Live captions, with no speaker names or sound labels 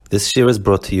This year is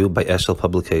brought to you by Eshel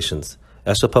Publications.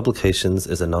 Eshel Publications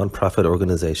is a non-profit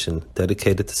organization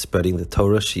dedicated to spreading the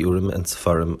Torah, Shiurim, and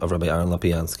Sefarim of Rabbi Aaron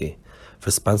Lopiansky. For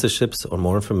sponsorships or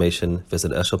more information,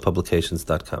 visit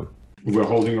eshelpublications.com. We're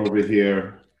holding over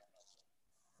here.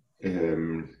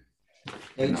 Mem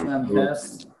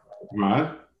test.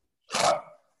 What?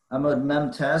 Amud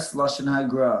Mem test, Lashon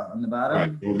Hagra on the bottom.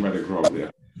 Right, over by the grove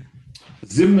there.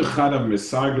 Zimne Chadav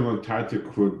Mesagel and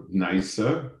Tartikud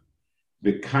Naisa,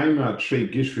 the Kaima Trey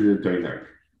Gishri Doinak.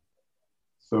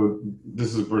 So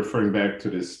this is referring back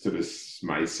to this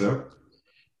Maisa.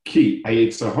 Ki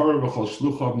Ayet Sahara v'chol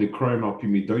shluchav nikroim al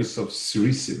pimidoisav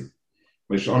srisim,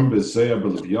 v'sham bezeya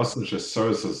b'levyasan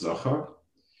shesaras hazacha,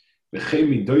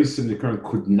 v'chei midoisim nikroim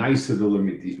kudnaisa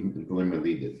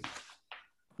d'lemelidin.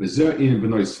 V'zeh in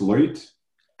b'nois loit,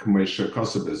 k'mei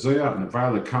shekasa bezeya, and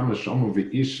v'ar lekama shomu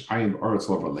v'ish ayin b'aretz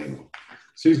lavalenu.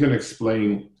 So he's going to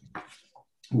explain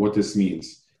what this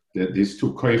means. That these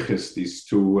two koiches, these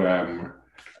two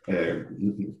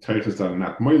koiches that are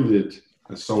not moilid,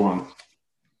 and so on.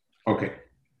 Okay.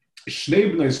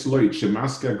 Shnei b'nei sloit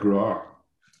shemaska groa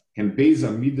and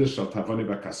beza midas al tavani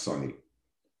bakasani.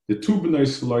 The two b'nei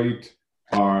sloit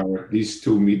are these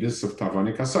two midas of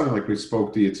tavani kasani, like we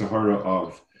spoke to Yitzhahara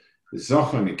of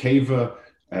Zacha and Keva,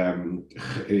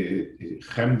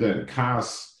 Chemda and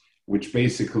Kas, which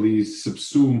basically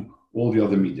subsume all the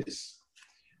other midas.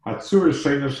 Hatzur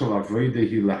Rishayna shal avodah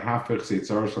hi lahafech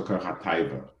seitzar shal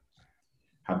kachatayva.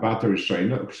 Habata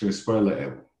Rishayna u'kshenispoil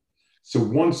le'el. So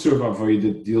one surah of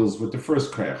avodah deals with the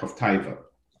first koyach of taiva.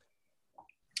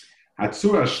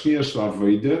 Hatzur hashniya shal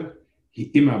avodah hi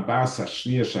ima bas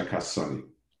hashniya shal kasani.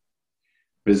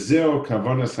 Bezeo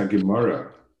kavanas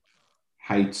hagemara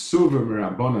haitzur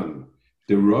v'merabonan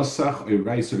de rosach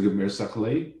oiraiser gemersach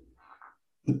lei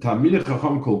tamid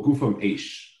chacham kol gufam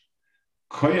eish.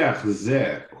 Koyach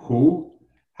zeh hu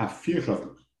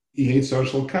haficha yitzar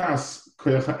shel kas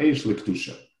koyach ha'eish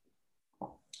lektusha.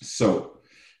 So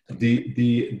the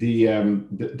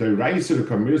riser of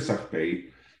Kamirsach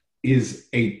Bey is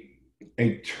a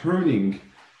turning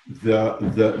the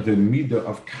midah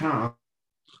of kas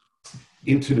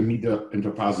into the midah, into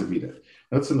a positive midah.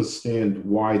 Let's understand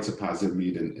why it's a positive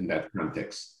midah in that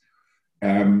context.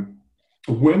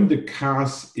 When the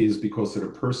kas is because of the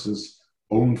person's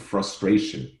own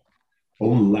frustration,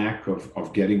 own lack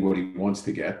of getting what he wants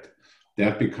to get,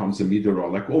 that becomes a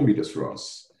midah, like all midas for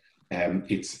us.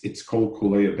 It's kol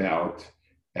kulei about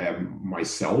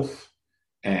myself,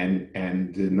 and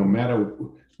no matter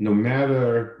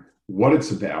what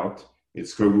it's about,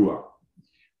 it's garua.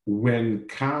 When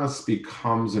kas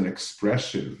becomes an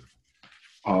expression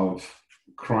of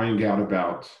crying out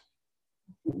about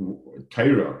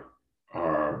Torah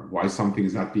or why something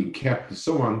is not being kept and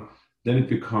so on, then it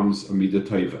becomes a midah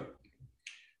tova.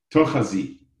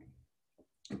 Tochazi.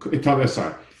 Adova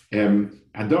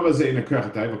ze in a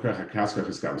koyach taiva koyach hakas koyach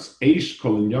eskavus. Eish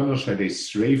kol inyono shadei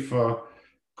sreifa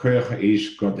koyach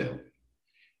ha'eish godel.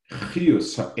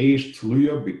 Chius ha'eish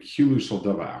tluya b'kilu shel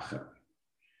dava.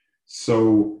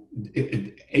 So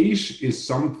eish is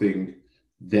something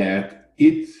that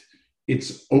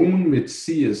its own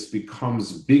mitzias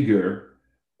becomes bigger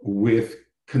with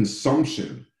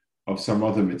consumption of some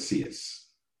other mitzias.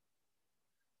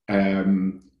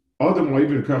 Adam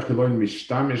loiven koyach eloin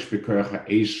mishtamish b'koyach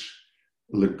ha'eish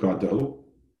Legado,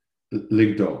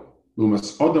 Ligdo.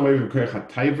 Lumas Adam loiven koyach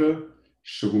ha'taiva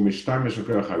shehu mishtamish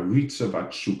b'koyach ha'ritza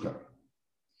v'atshuka.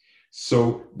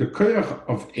 So the koyach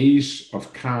of eish,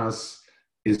 of kas,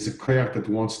 is a koyach that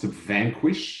wants to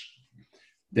vanquish,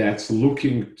 that's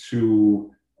looking to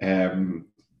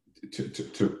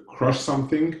crush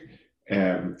something,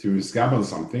 to misgab on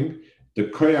something. The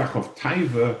koyach of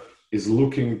taiva is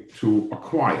looking to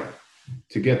acquire,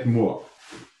 to get more.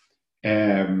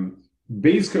 So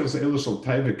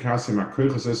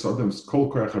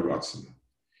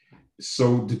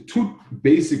the two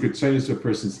basic returns to a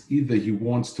person is either he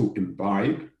wants to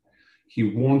imbibe, he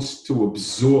wants to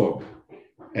absorb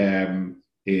taiva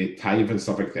and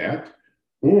stuff like that,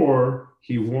 or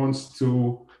he wants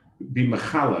to be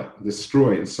machala,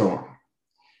 destroy, and so on.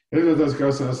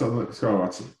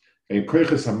 And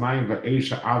koyches hamayim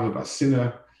va'eisha ava v'asina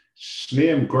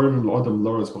shneim gormen l'odam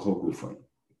loras b'chol gufay.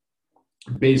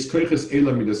 Beis koyches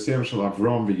ela midasem shel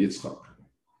Avram v'Yitzchak.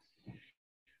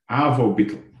 Avo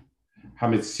bitl.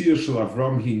 Hametzir shel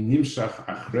Avram hi nimshach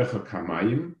achrecha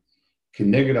kamayim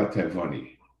keneged al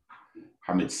tevani.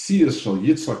 Hametzir shel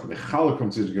Yitzchak mechal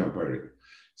comes to the.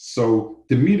 So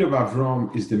the midah of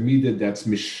Avram is the midah that's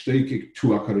mishtekik to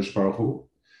HaKadosh Baruch Hu.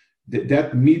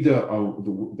 That midah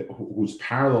whose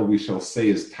parallel we shall say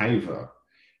is taiva,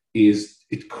 is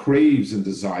it craves and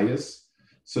desires,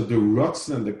 So the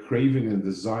rotzen and the craving and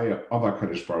desire of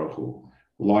HaKadosh Baruch Hu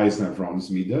lies in Avram's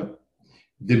midah.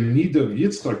 The midah of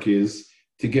Yitzchak is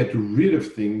to get rid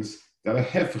of things that are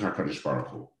hefech HaKadosh Baruch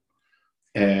Hu.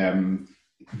 V'heim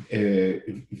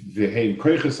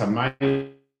koiches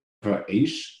hamayim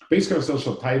v'eish. Basically, I'll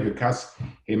shall tie v'kas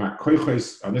heim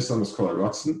ha-koiches anislam kol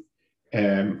ha-rotzen.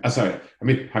 Sorry, I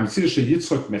mean, Hamtzir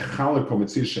sheYitzchak mechalek o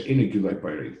Hamtzir she'ene giloi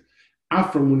b'yrid.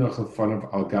 Afra munach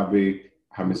l'fanav al gabe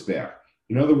hamizbeach.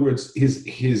 In other words,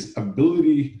 his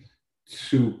ability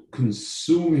to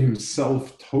consume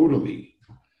himself totally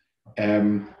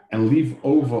and leave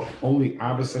over only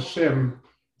Abbas Hashem,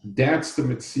 that's the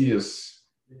Metzias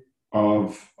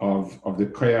of the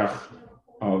koyach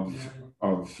of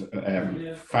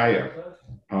fire,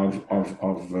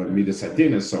 of Midas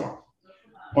Hadin and so on.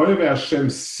 Oyev Hashem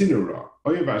Sinura,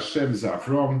 Oyev Hashem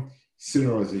Zavrom,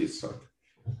 Sinura Yitzchak.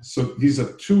 So these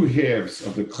are two halves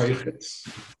of the koyches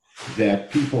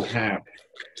that people have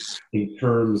in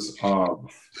terms of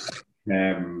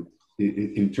Avodas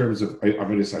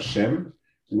Hashem.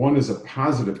 One is a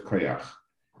positive koyach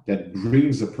that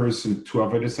brings a person to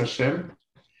Avodas Hashem,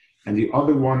 and the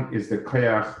other one is the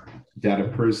koyach that a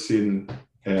person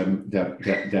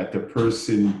that the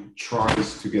person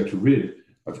tries to get rid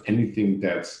of anything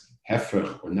that's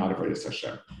hefech or not Avodas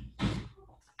Hashem.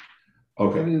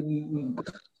 Okay.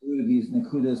 These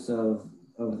nekudas of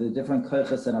the different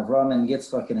koyches and Avram and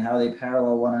Yitzchak and how they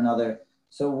parallel one another.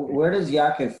 So where does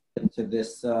Yaakov fit into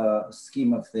this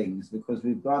scheme of things? Because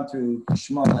we've gone through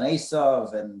Shmuel and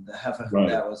Esav and the hefech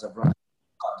that was Avram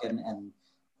and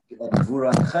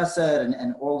Gvura and Chesed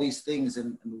and all these things,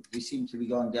 and we seem to be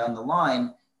going down the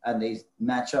line, and they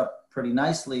match up pretty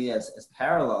nicely as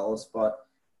parallels. But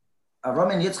Avram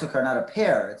and Yitzchak are not a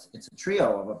pair; it's a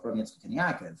trio of Avram, Yitzchak, and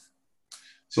Yaakov.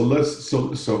 So let's take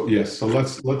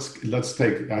let's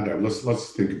think about it a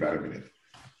minute.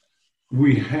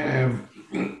 We have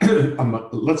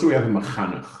let's say we have a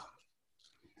mechanech,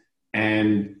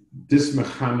 and this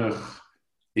mechanech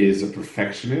is a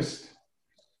perfectionist,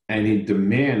 and he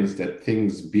demands that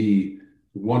things be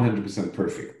 100%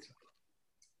 perfect.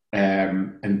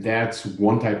 And that's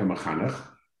one type of mechanech.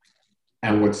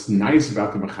 And what's nice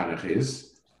about the mechanech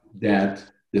is that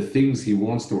the things he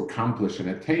wants to accomplish and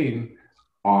attain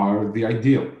are the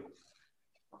ideal.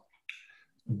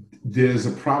 There's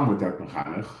a problem with that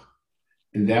mechanech,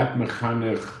 and that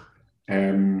mechanech,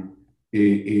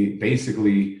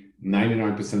 basically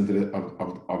 99%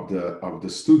 of the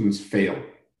students fail.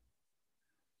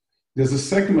 There's a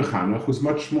second mechanech who's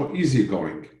much more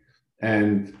easygoing,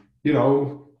 and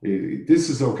this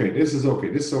is okay, this is okay,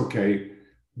 this is okay.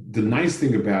 The nice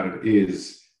thing about it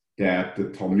is that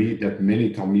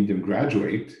many Talmidim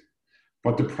graduate,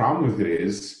 but the problem with it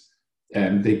is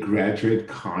they graduate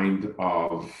kind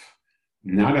of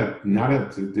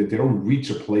they don't reach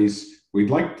a place we'd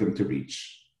like them to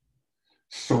reach.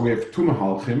 So we have two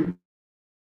mahalchim,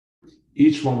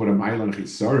 each one with a mile and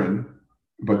chisaron,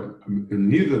 but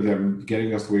neither of them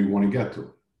getting us where we want to get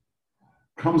to.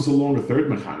 Comes along a third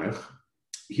mechanech.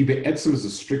 He be'etzim is a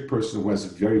strict person who has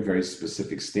very, very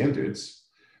specific standards,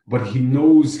 but he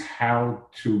knows how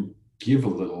to give a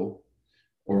little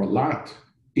or a lot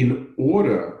in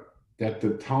order that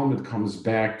the Talmud comes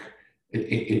back,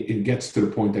 it gets to the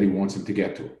point that he wants him to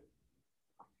get to.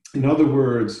 In other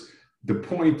words, the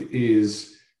point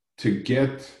is to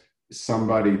get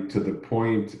somebody to the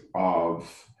point of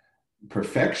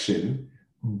perfection,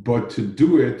 but to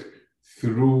do it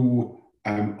through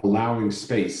allowing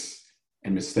space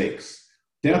and mistakes.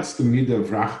 That's the midah of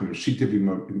rachmim, shita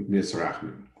b'mis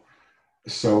rachmim.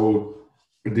 So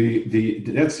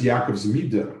that's Yaakov's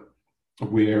midah,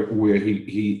 where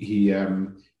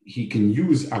he can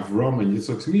use Avram and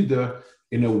Yitzchak's midah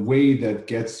in a way that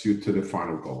gets you to the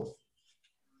final goal.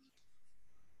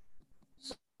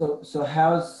 So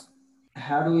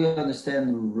how do we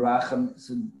understand Rachamim?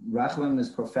 So Rachamim is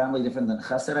profoundly different than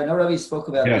Chesed. I know Rabbi spoke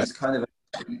about this kind of.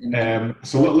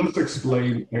 So let's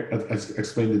explain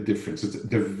the difference. It's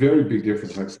the very big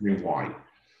difference. I'll explain why.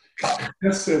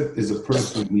 Chesed is a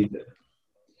personal need.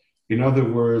 In other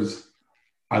words,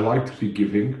 I like to be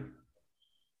giving.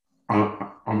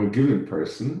 I'm a giving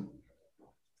person,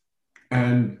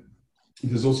 and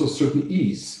there's also a certain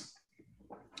ease.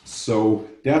 So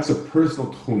that's a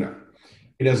personal tchuna.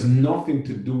 It has nothing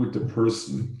to do with the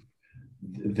person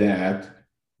that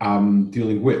I'm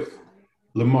dealing with.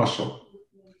 L'mashal,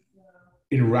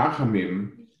 in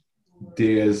Rachamim,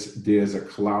 there's a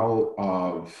klal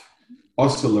of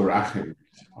Asa l'rachim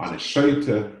on a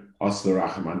shaita, Asa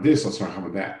l'rachim on this, Asa l'rachim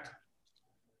on that.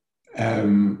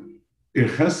 In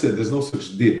Chesed, there's no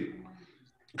such din.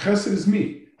 Chesed is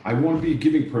me. I want to be a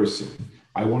giving person.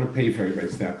 I want to pay for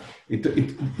everybody's that.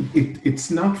 It's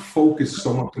not focused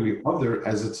so much on the other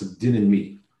as it's a din in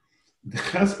me. The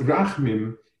ches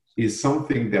rachmim is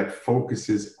something that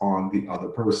focuses on the other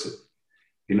person.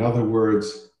 In other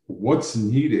words, what's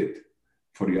needed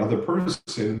for the other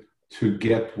person to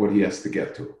get what he has to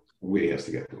get to, where he has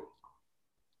to get to.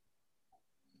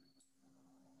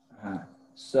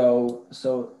 So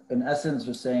in essence,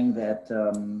 we're saying that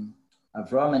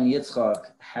Avram and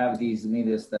Yitzchak have these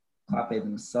midas that clape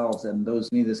themselves, and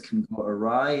those midas can go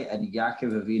awry. And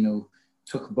Yaakov Avinu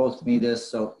took both midas.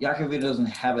 So Yaakov Avinu doesn't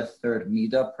have a third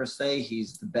midah per se.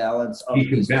 He's the balance of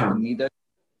these two midas.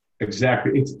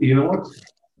 Exactly. It's, you know what?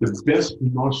 The best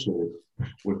marshal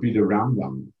would be the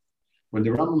Rambam. When the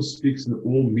Rambam speaks in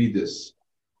all midas,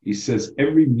 he says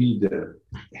every midah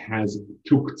has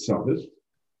two ktsavis,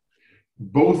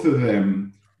 both of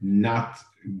them not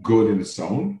good in its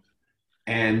own,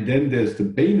 and then there's the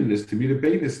baininess, to me the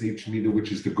baininess in each midah,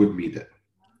 which is the good midah.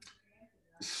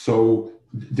 So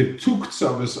the two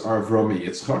ktsavis are Avram and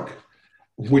Yitzchak,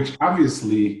 which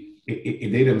obviously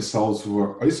they themselves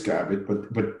were oiskabit,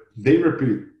 but they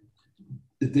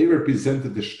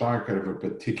represented the starker of a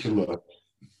particular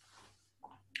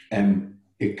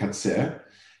katzeh,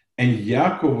 and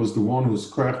Yaakov was the one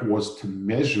whose koach was to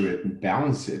measure it and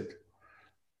balance it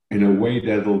in a way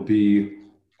that'll be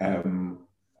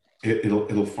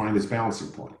it'll find its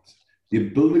balancing point. The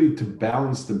ability to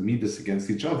balance the midas against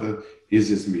each other is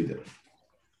his midah.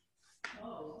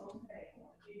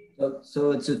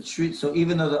 So it's a tree. So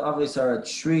even though the avos are a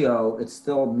trio, it's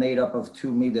still made up of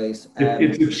two midas.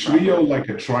 It's a trio like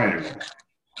a triangle,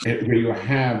 where you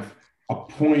have a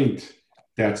point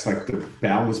that's like the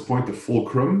balance point, the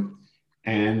fulcrum,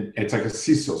 and it's like a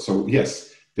seesaw. So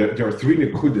yes, there are three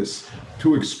nekudas,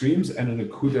 two extremes, and a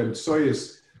nekuda and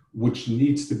soyas, which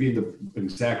needs to be in the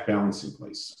exact balancing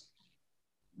place.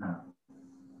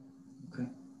 Okay.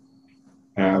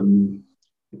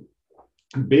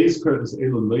 Base curtis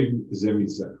elon leiden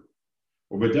zemizeh.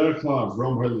 Ubederach la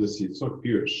Avram hoilis Yitzchak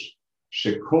pirush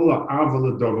shekola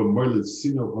avala dova moilid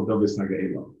sino chodavis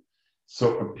nagaelo.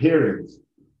 So a parent,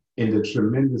 in the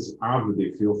tremendous ava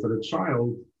they feel for the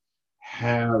child,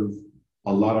 have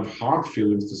a lot of hard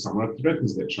feelings to someone that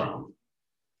threatens their child.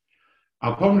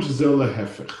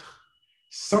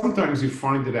 Sometimes you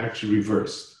find it actually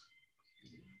reversed.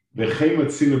 It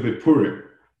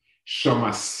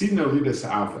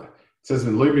says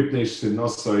in Loibipnei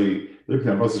Sinosai,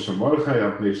 Lipnei Abasa Shamorchai,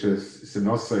 Apnei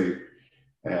Sinosai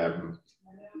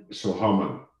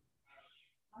Shalhaman.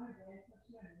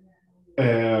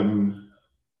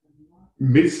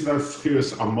 Mitzvah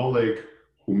Schiris Amalek,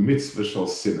 who mitzvah shall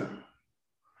sinna.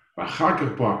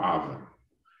 V'achakach bar Ava.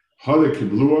 Hale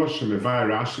kiblua shemevai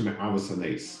Rashi me'avas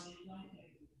haneis.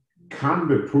 Kan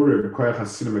bepurim koyach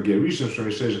hasinna megerisha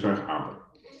shemeshesh koyach Ava.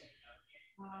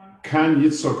 Kan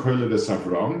Yitzchak hole des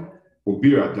Avram,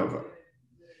 ubira davar.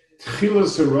 Tchila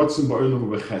serotzen ba'olam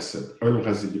u'bechesed, olam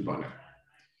chesed yibana.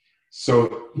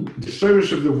 So the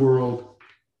shirish of the world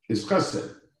is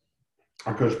chesed.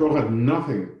 HaKadosh Baruch had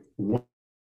nothing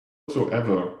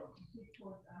whatsoever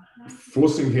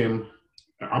forcing him,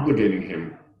 obligating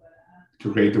him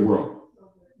to create the world.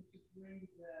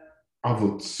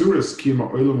 But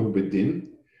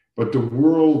the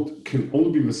world can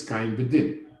only be miskayim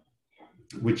bedin,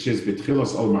 which is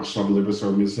betchilas al machshav libas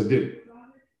or misadin.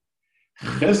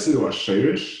 Chesed u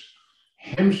asherish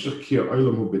hemshech ki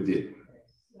ha'olam hu bedin.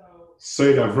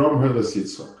 Said Avram Helas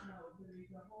Yitzchak.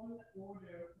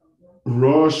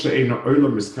 Rosh she'eina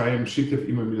olam miskayim shitef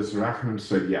ima midas rachmim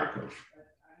said Yaakov.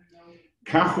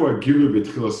 Kachu agilu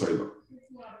betchilas olam.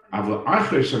 אבל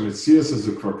אחרי שהמציאס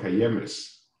הזה כבר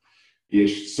קיימס,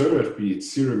 יש צורך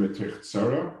ביצירה מתוך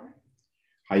צרה,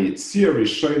 היצירה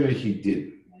הראשונה היא דין,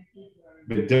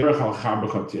 בדרך הלכה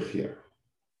בך תחיה,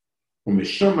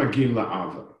 ומשם מגיעים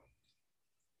לאהבה.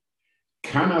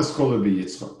 כאן האסכולה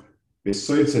ביצחק,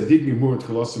 בסוד צדיק גמור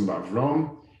תחילוסם באברהם,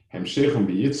 המשכם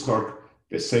ביצחק,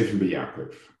 וספם ביעקב.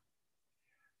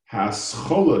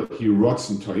 האסכולה היא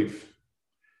רוצן טוב,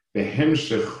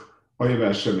 בהמשך אוהב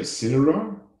השם מסינרו,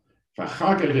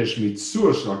 ואחר כך יש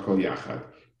מיצוע של הכל יחד,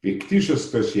 והקדיש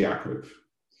הספס יעקב.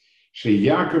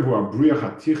 שיעקב הוא הבריח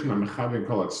התכן המכוון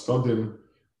כל הצדדים,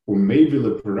 ומביא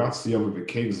לפרץ יום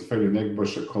וקייב זפר לנגבו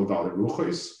של כל דל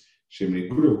רוחס, שהם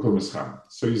ניגודו וכל מסחם.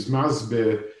 So he's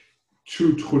masbe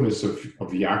two tchunas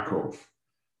of Yaakov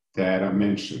that I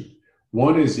mentioned.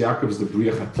 One is Yaakov's the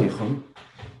briach hatichon.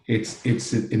 It's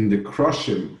in the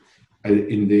Kroshim,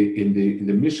 in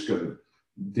the Mishkan.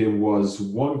 There was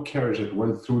one carriage that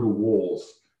went through the walls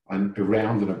and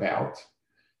around and about.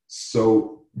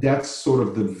 So that's sort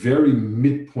of the very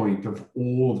midpoint of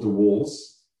all of the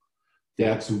walls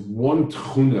That's one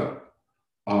tchuna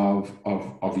of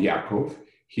Yaakov.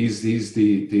 He's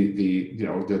the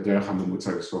Derech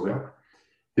HaMemutzah.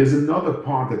 There's another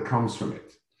part that comes from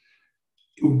it.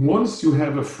 Once you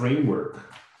have a framework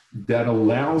that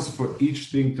allows for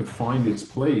each thing to find its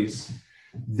place,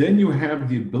 then you have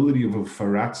the ability of a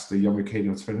faratz, the Yom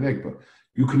Kippur.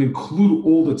 You can include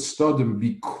all that studim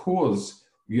because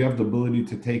you have the ability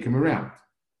to take him around.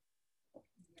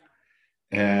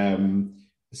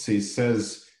 So he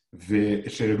says,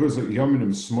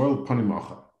 "Yominim small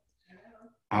panimacha,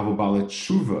 avo balet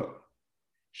shuva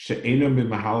she'ena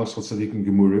b'mahala shel tzadikim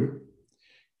gemurim,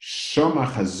 shama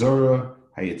chazora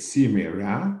hayetzi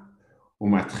me'era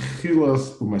umatchilas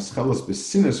umaschalas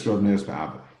b'sinas rodneres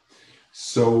ba'ava."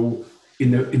 So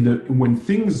when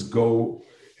things go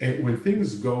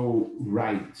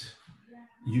right,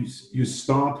 you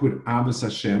start with Abbas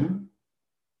Hashem,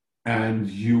 and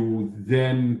you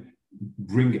then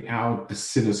bring out the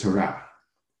sinas hara.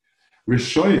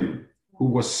 Rishoyim, who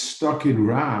was stuck in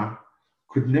Ra,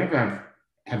 could never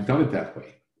have done it that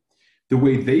way. The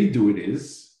way they do it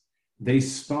is they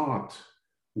start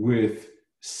with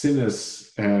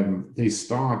sinas. They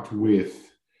start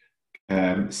with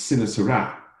sinas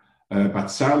hara. The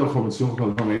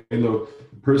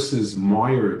person is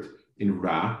mired in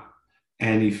Ra,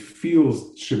 and he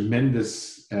feels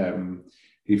tremendous.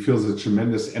 He feels a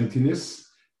tremendous emptiness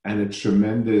and a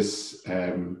tremendous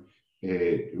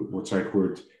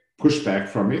pushback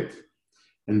from it,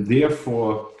 and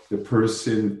therefore the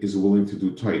person is willing to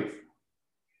do toiv.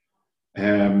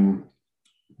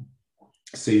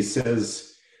 So he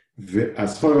says,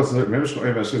 as far as Yaakov,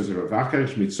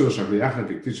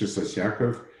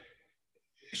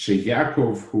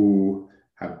 who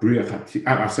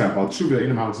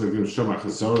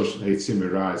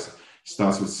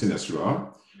starts with sinas ra.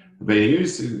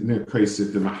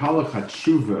 The mahalach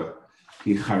hatshuva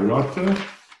hi charota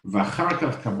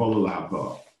v'acharkach kabbalah lahaba.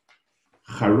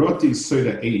 Charota is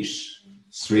soda eish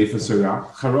sreifa sora.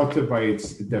 Charota, by its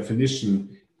definition,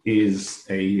 is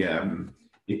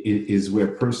where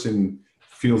a person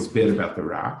feels bad about the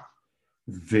ra.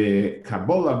 The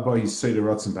kabbalah ba is soda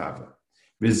rotzen bava.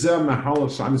 V'zeh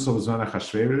mahalach sh'am yisrael zman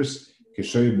ha'chashveres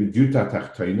keshoy b'dyuta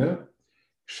tachtoina.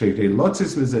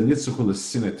 She'geilotzis v'zeh nitzuchu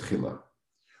l'sinet chila.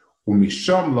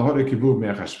 Umisham lahore kibur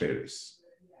me'achashveres.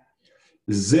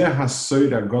 Zeh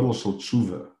hasoid hagadol shel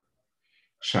tshuva.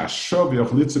 She'ashov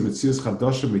yochlitzu metzias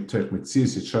chadasha mitoch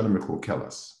metzias yitzhana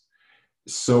mekulkelas.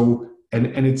 So,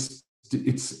 and it's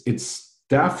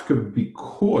dafka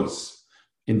because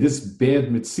in this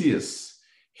bad metzias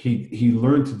he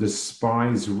learned to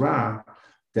despise Ra,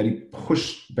 that he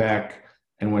pushed back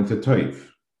and went to toiv.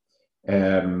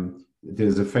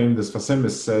 There's a famous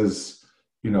Fasemis says,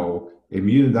 so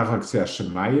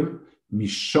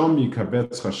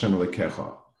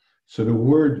the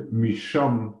word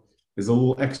misham is a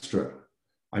little extra.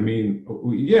 I mean,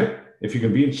 yeah, if you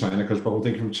can be in China, because Baruch will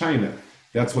take you from China.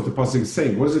 That's what the pasuk is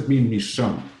saying. What does it mean,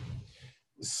 misham?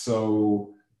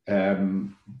 So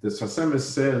the Fasemis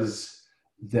says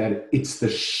that it's the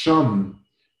sham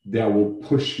that will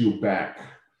push you back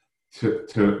to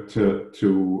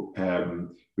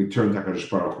return to HaKadosh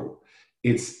Baruch Hu.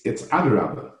 It's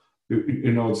Adarabah.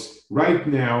 It's right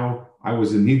now. I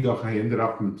was in Nidach. I ended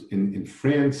up in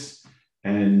France,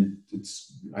 and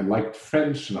I liked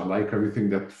French, and I like everything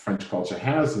that French culture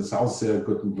has. And all sehr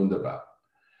gut und wunderbar.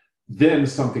 Then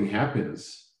something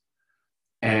happens,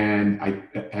 and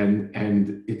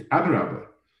it Adarabah.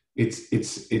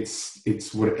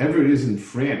 It's whatever it is in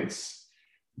France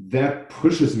that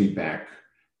pushes me back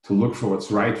to look for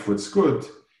what's right, for what's good,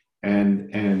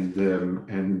 and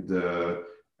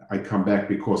I come back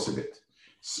because of it.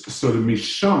 So the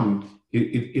misham,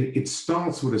 it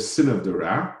starts with a sin of the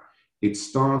ra. It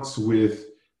starts with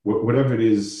whatever it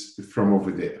is from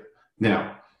over there.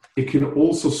 Now, it can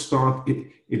also start.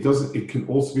 It can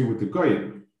also be with the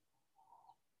goyim.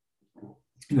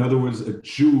 In other words, a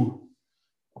Jew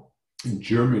in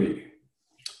Germany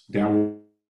that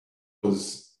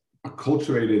was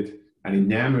acculturated and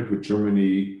enamored with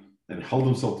Germany and held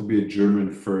himself to be a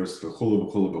German first,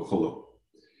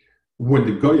 when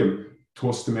the Goyim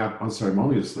tossed him out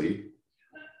unceremoniously,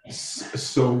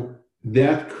 so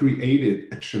that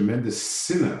created a tremendous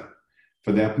sinner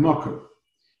for that makom.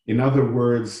 In other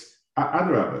words,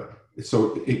 Adrabah.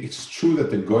 So it's true that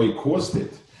the Goy caused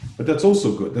it, but that's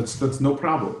also good. That's no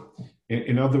problem.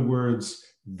 In other words,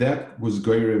 that was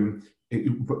Goyim,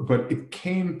 but it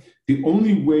came, the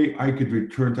only way I could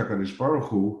return to HaKadosh Baruch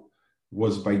Hu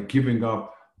was by giving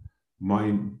up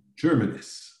my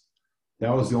Germanness.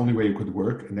 That was the only way it could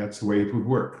work, and that's the way it would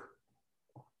work.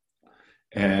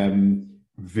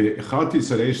 והחלטתי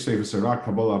צריך ספר סרק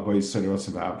קבלה בוי סרוס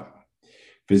ואבא.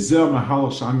 וזה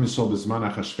המהלך שעם ישראל בזמן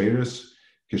אחשוורוש,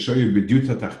 כשהיו בדיוט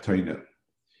התחתונה.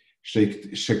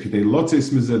 שכדי לא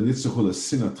תצא מזה ניצחו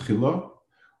לסין התחילה,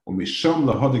 ומשם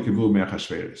להודק גבול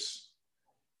מאחשוורוש.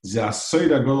 זה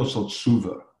הסוד הגדול של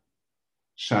תשובה,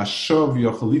 שהשוב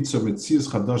יוכל ליצור מציאות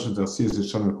חדשה תעשייה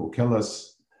ראשון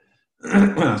מקולקלס,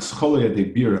 הסחולה ידי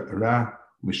ביר רע,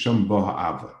 ומשם בוא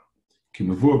האהבה. כי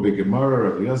מבוא בגמרא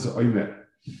רב אליעזר אומר,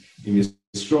 אם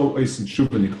ישראל עושים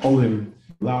תשובה נגאולים,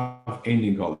 לאו אין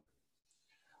נגאולים.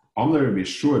 אומר רבי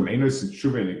ישוע, אם אין עושים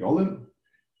תשובה נגאולים,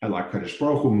 אלא הקדוש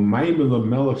ברוך הוא מיימר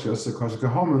למלך שעושה כושר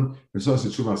כהומן, ועושה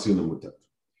תשובה עשי למוטב.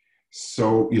 So,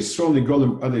 ישראל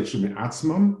נגאולים עד תשובה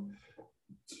מעצמם,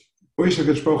 או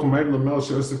שהקדוש ברוך הוא מיימר למלך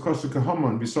שעושה כושר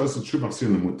כהומן, ועושה תשובה עשי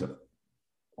למוטב.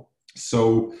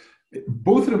 So,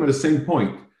 both of them are the same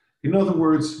point. In other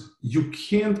words, you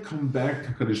can't come back to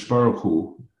Kadosh Baruch Hu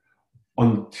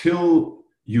until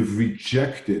you've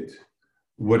rejected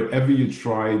whatever you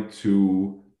tried to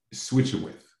switch it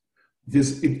with.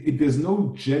 There's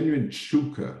no genuine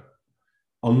tshuka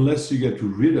unless you get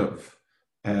rid of,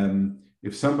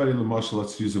 if somebody,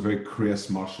 let's use a very crass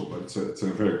mashal, but it's a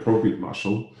very appropriate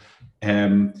mashal,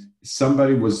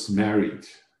 somebody was married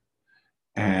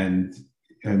and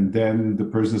then the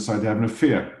person decided to have an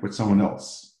affair with someone else.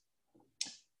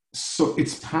 So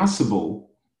it's possible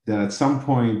that at some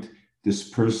point this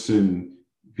person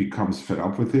becomes fed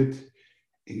up with it,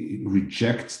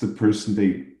 rejects the person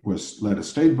they was led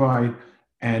astray by,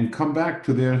 and come back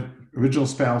to their original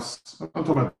spouse. I'm not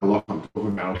talking about the law, I'm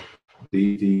talking about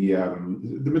the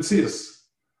Metzias.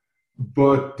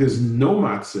 But there's no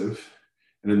matziv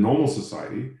in a normal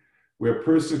society where a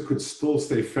person could still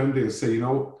stay friendly and say,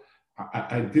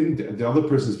 I didn't, the other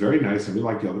person is very nice, I really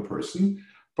like the other person,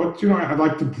 but, I'd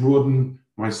like to broaden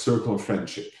my circle of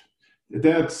friendship.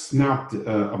 That's not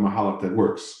a mahalach that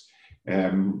works.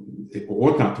 It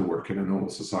ought not to work in a normal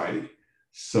society.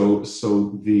 So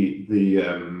the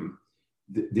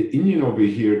Indian over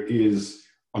here is,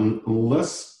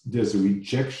 unless there's a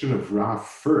rejection of Ra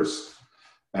first,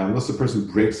 unless the person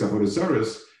breaks up with his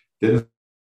Zeres, then it's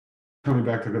coming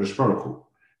back to HaKadosh Baruch Hu.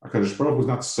 HaKadosh Baruch Hu is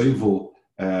not civil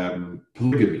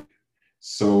polygamy.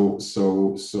 So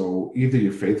either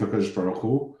you're faithful to HaKadosh Baruch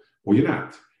Hu or you're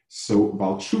not. So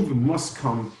Baal Tshuva must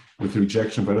come with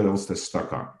rejection, but else they're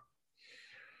stuck on.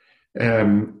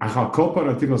 And in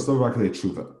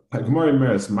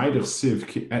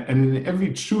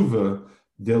every tshuva,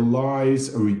 there lies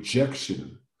a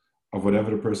rejection of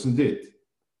whatever the person did.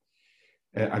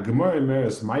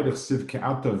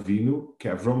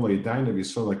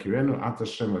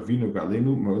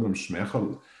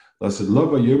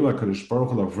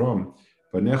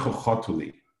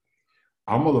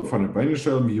 Amal van de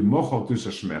Beinershelm, je mag al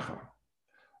tussen smecha.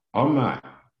 Amma,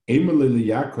 eenmaal in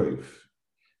Yaakov,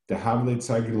 de Havlet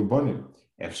Zeigel Bonim,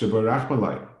 Efse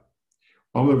Barachmalai.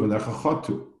 Amal van de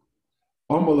Chachatu.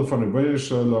 Amal van de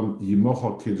Beinershelm, je mag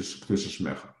al tussen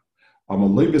smecha. Amal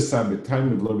Lebesa betain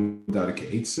met Lobedarike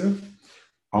Eitze.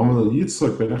 Amal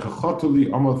Yitzchak Benecha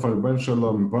Chatuli, Amal van de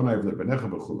Beinershelm, Bonai Benecha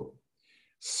Bechulu.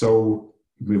 So,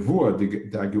 Mevua, de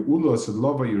Geula, said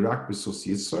Lova Irak Besos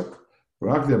Yitzchak. So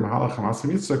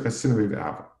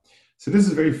this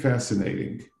is very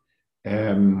fascinating.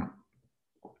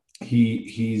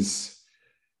 He's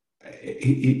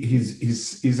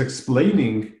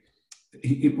explaining.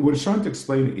 What he's trying to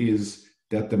explain is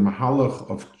that the mahalach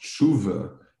of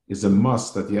tshuva is a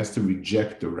must, that he has to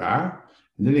reject the ra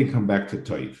and then he come back to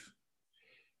toiv.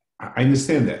 I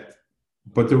understand that,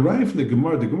 but the ra from the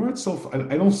Gemara itself,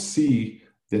 I don't see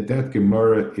that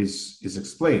Gemara is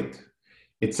explained.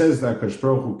 It says that Kadosh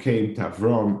Baruch Hu came to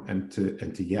Avram and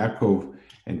to Yaakov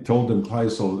and told them Klal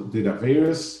Yisrael did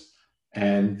Averis,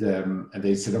 and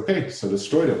they said, okay, so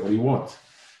destroy them. What do you want?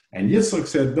 And Yitzchak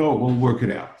said, no, we'll work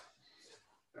it out.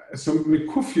 So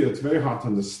Mikufya, it's very hard to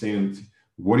understand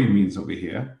what he means over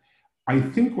here. I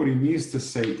think what he means to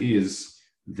say is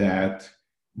that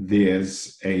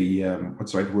there's a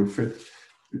what's the right word for it?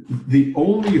 The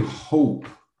only hope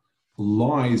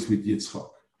lies with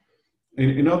Yitzchak.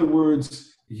 In other words,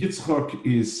 Yitzchak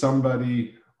is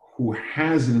somebody who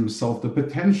has in himself the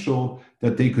potential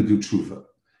that they could do tshuva.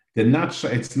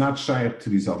 It's not shaykh to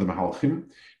these other mahalchim.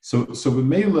 So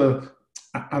B'meila,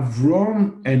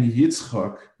 Avram and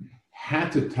Yitzchak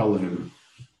had to tell him,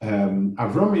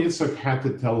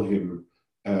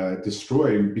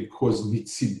 destroy him, because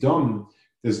mitzidam,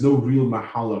 there's no real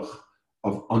mahalach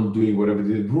of undoing whatever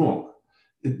they did wrong.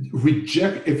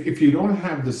 Reject, if you don't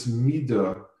have this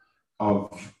midah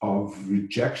of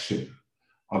rejection,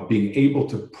 of being able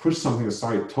to push something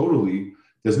aside totally,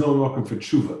 there's no welcome for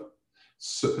tshuva.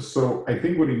 So I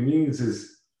think what he means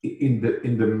is in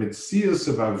the Metzias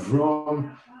of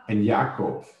Avram and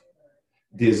Yaakov,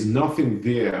 there's nothing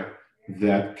there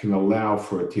that can allow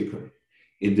for a tikkun.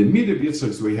 In the mid of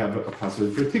Yitzchak, we have a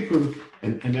possibility for a tikkun,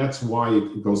 and that's why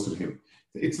it goes to him.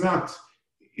 It's not,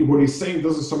 what he's saying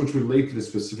doesn't so much relate to the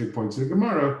specific points in the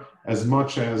Gemara as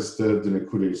much as the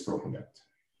Nekuda he's talking about.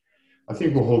 I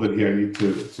think we'll hold it here. I need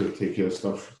to take care of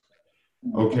stuff.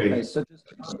 Okay. So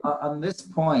just on this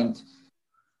point,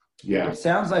 yeah, it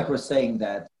sounds like we're saying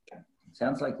that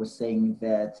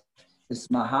this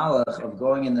mahalach of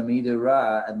going in the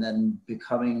midah and then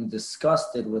becoming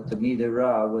disgusted with the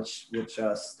midah, which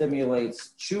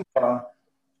stimulates tshuva,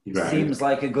 seems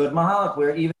like a good mahalach,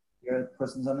 where even if a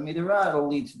person's on the midah, it'll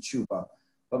lead to tshuva.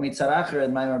 But mitzaracher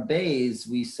and Maamar Beis,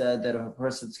 we said that if a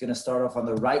person's going to start off on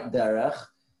the right derech,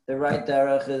 the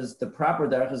proper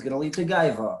derech is going to lead to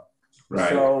gaiva. Right.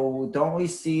 So don't we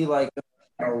see like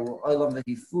olam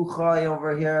v'hifuchai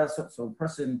over here? So a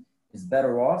person is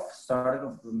better off starting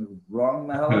off from the wrong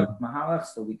mahalach,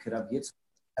 so we could have Yitzchak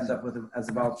end up with as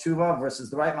a Baal Tshuva versus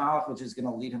the right mahalach, which is going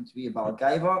to lead him to be a Baal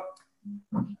Gaiva.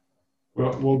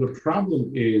 Well, the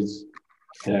problem is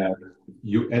that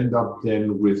you end up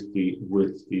then with echte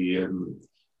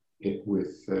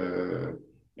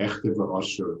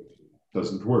v'asher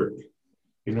doesn't work.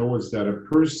 In other words, that a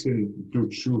person do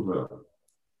tshuva,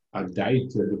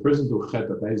 the person do chet,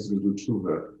 a daita do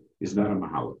tshuva is not a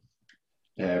mahalach.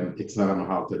 It's not a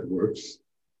mahalach that works,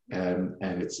 and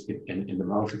the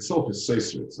mahalach itself is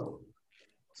seisr itself.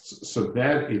 So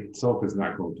that itself is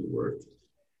not going to work.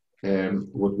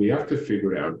 What we have to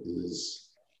figure out is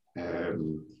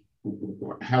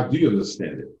how do you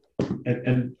understand it?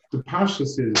 And the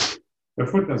pashas is,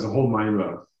 Erfurt has a whole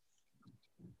Maamar.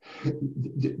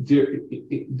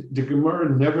 The Gemara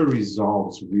never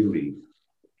resolves really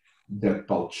that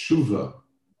Baal Tshuva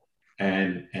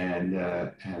and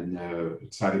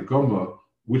Tzadik Gomer,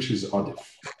 which is Adif.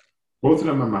 Both of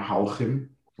them are Mahalchim,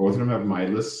 both of them have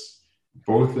Milas,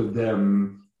 both of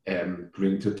them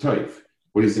bring to Toiv.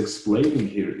 What he's explaining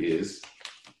here is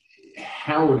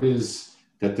how it is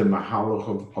that the Mahalach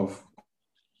of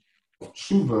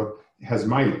Tshuva has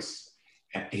Milas.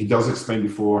 He does explain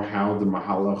before how the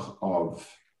Mahalach of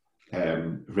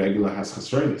regular has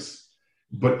Chasronis,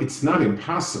 but it's not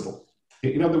impossible.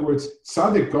 In other words,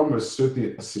 Tzadik Gomer is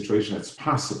certainly a situation that's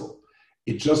possible.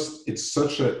 It's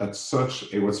such a what's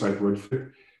the right word for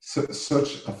it?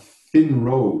 Such a thin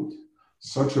road,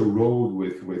 such a road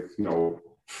with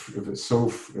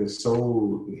so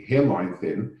hairline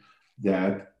thin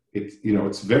that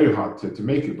it's very hard to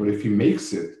make it. But if he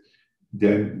makes it,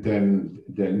 then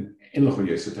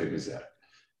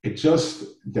it's just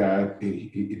that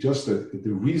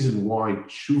the reason why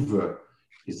tshuva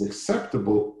is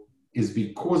acceptable is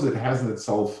because it has in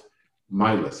itself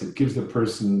milas. It gives the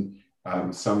person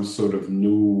some sort of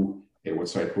new,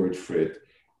 what's the right word for it,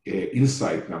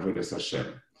 insight in Avodas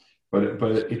Hashem. But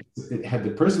it had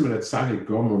the person been at Tzadik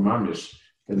Gomer Mamish,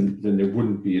 then there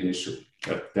wouldn't be an issue.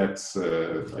 That's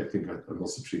I think I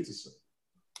also treat this.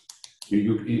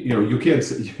 You can't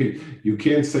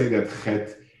say that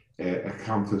chet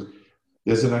accounted.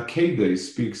 There's an Akeda, he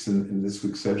speaks in this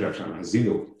week's Sedra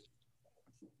Hazinu.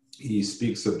 He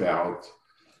speaks about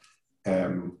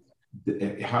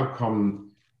how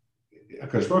come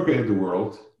Akash Baruch Hu had the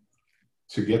world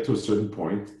to get to a certain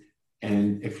point,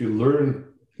 and if you learn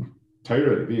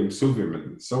Torah, B'im Suvim,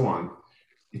 and so on,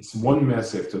 it's one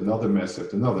mess after another mess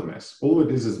after another mess. All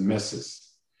it is messes.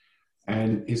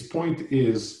 And his point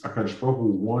is, Akash Baruch Hu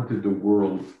wanted the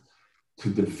world to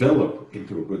develop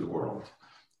into a good world.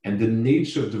 And the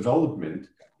nature of development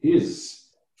is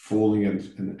falling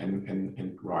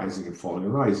and rising and falling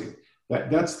and rising.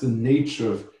 That's the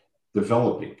nature of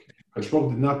developing. Akash Baruch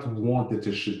Hu did not want that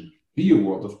there should be a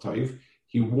world of Taif.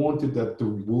 He wanted that the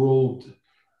world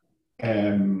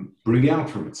bring out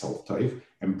from itself Taif,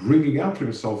 and bringing out from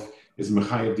itself is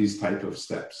mechayev these type of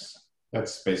steps.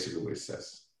 That's basically what it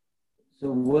says.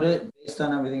 So would it, based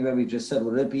on everything that we just said,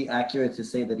 would it be accurate to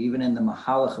say that even in the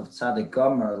mahalach of Tzadik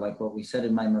Gomer, like what we said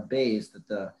in Maamar Beis, that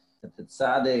the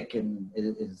Tzadik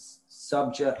is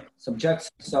subjects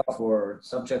himself or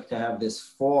subject to have this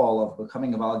fall of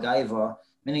becoming a Baal Gaiva,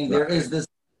 meaning there is this,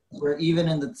 where even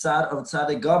in the tzad of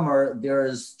Tzadik Gomer, there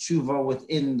is tshuva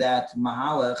within that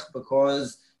mahalach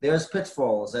because there's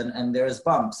pitfalls and there's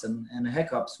bumps and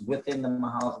hiccups within the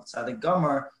mahalach of Tzadik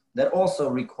Gomer that also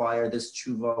require this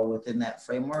tshuva within that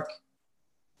framework?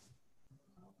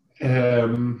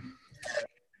 Or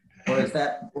does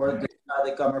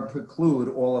Tzadik Gomer preclude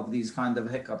all of these kind of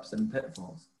hiccups and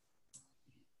pitfalls?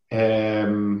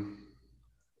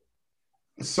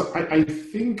 So I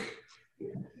think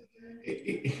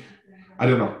I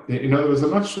don't know. In other words,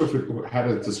 I'm not sure how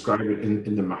to describe it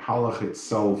in the Mahalach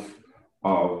itself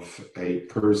of a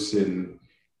person.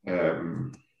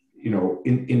 In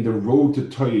the road to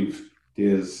Toiv,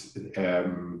 there's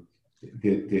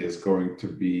going to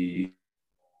be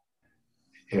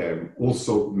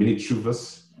also many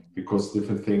tshuvas, because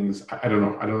different things. I don't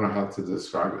know. I don't know how to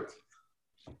describe it.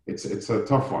 It's a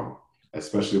tough one,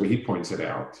 especially when he points it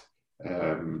out,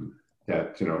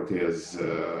 that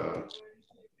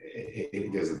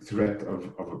there's a threat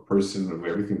of a person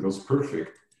where everything goes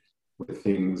perfect, where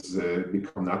things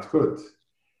become not good.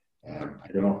 I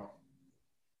don't know.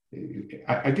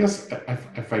 I guess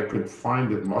if I could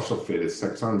find it, martial fit is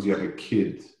sometimes you have a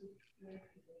kid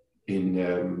in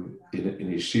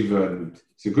yeshiva, and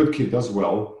he's a good kid, does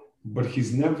well, but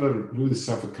he's never really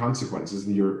suffered consequences,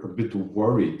 and you're a bit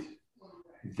worried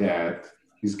that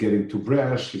he's getting too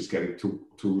brash, he's getting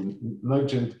too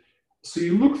negligent. So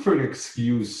you look for an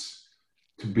excuse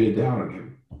to bear down on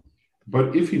him.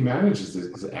 But if he manages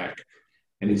his act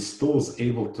and he still is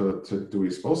able to do what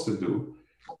he's supposed to do,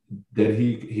 then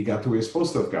he got to where he's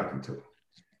supposed to have gotten to.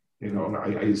 And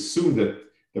I assume that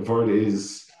the word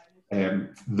is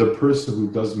the person who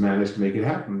does manage to make it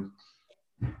happen,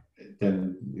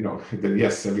 then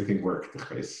yes, everything worked.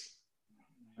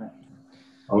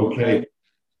 Okay.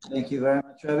 Thank you very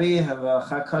much, Rabbi. Have a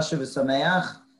Chag Kosher v'Sameach.